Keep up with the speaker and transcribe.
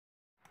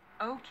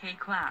Okay,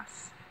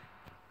 class.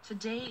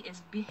 Today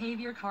is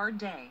Behavior Card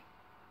Day.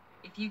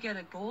 If you get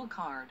a gold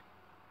card,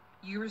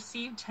 you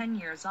receive 10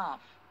 years off.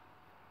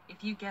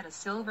 If you get a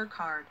silver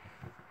card,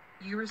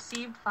 you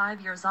receive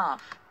 5 years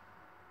off.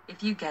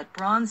 If you get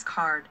bronze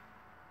card,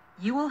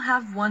 you will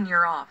have 1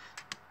 year off.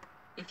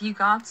 If you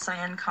got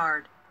cyan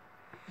card,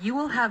 you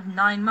will have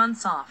 9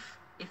 months off.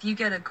 If you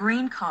get a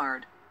green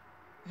card,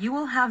 you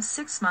will have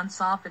 6 months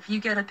off. If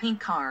you get a pink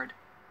card,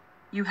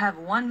 you have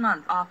 1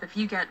 month off. If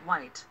you get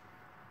white,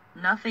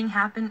 nothing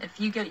happen.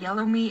 If you get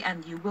yellow me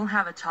and you will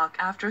have a talk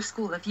after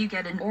school. If you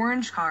get an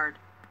orange card,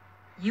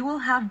 you will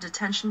have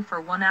detention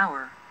for 1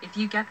 hour. If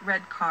you get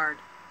red card,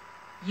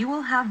 you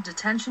will have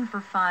detention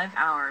for 5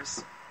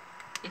 hours.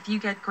 If you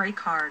get gray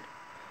card,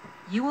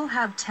 you will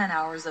have 10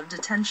 hours of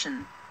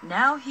detention.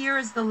 Now here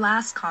is the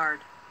last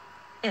card.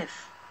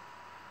 If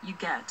you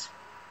get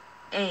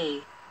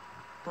a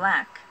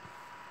black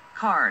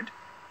card,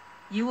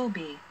 you will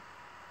be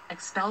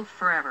expelled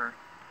forever.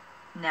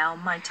 Now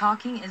my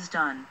talking is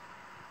done.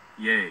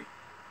 Yay.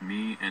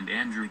 Me and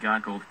Andrew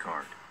got gold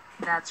card.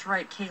 That's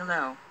right,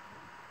 Kalo.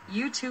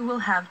 You two will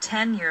have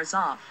 10 years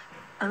off.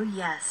 Oh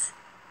yes.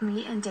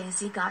 Me and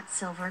Daisy got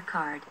silver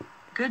card.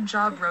 Good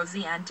job,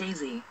 Rosie and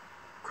Daisy.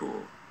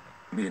 Cool.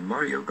 Me and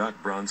Mario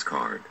got bronze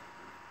card.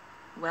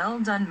 Well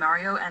done,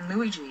 Mario and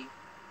Luigi.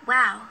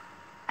 Wow.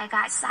 I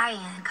got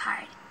cyan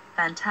card.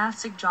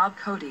 Fantastic job,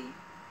 Cody.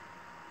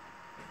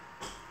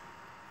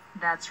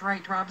 That's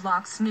right,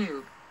 Roblox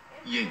noob.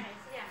 Yeah.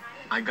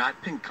 I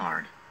got pink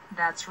card.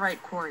 That's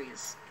right,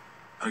 Quarries.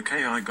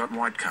 Okay, I got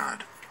white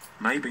card.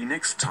 Maybe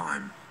next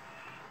time.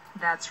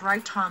 That's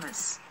right,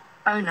 Thomas.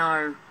 Oh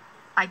no.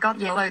 I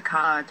got yellow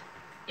card.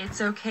 It's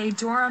okay,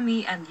 Dora,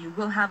 me and you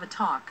will have a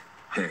talk.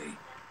 Hey,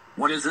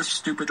 what is this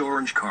stupid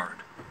orange card?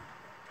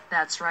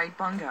 That's right,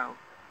 Bungo.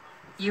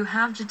 You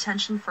have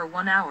detention for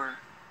 1 hour.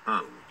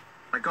 Oh,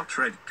 I got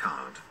red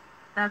card.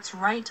 That's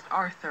right,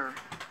 Arthur.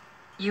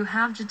 You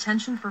have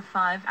detention for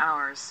 5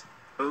 hours.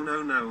 Oh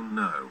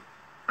no.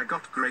 I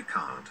got gray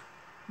card.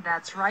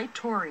 That's right,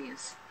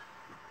 Tories.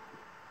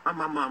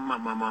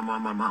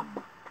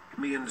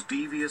 Me and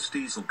Devious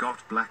Diesel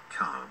got black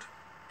card.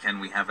 Can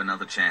we have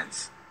another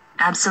chance?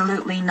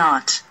 Absolutely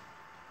not.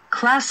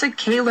 Classic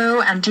Kalo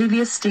and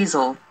Devious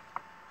Diesel.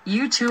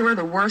 You two are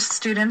the worst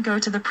student. Go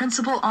to the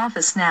principal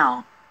office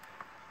now.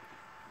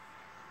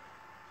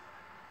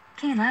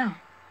 Kalo,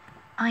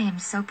 I am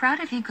so proud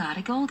of you. Got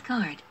a gold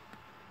card.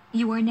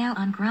 You are now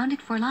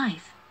ungrounded for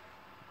life.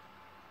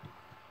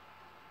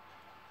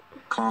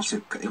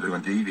 Classic Kalo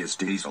and Devious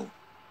Diesel.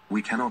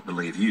 We cannot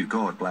believe you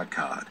got black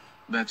card.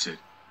 That's it.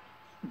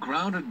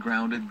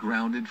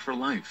 Grounded for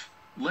life.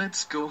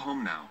 Let's go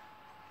home now.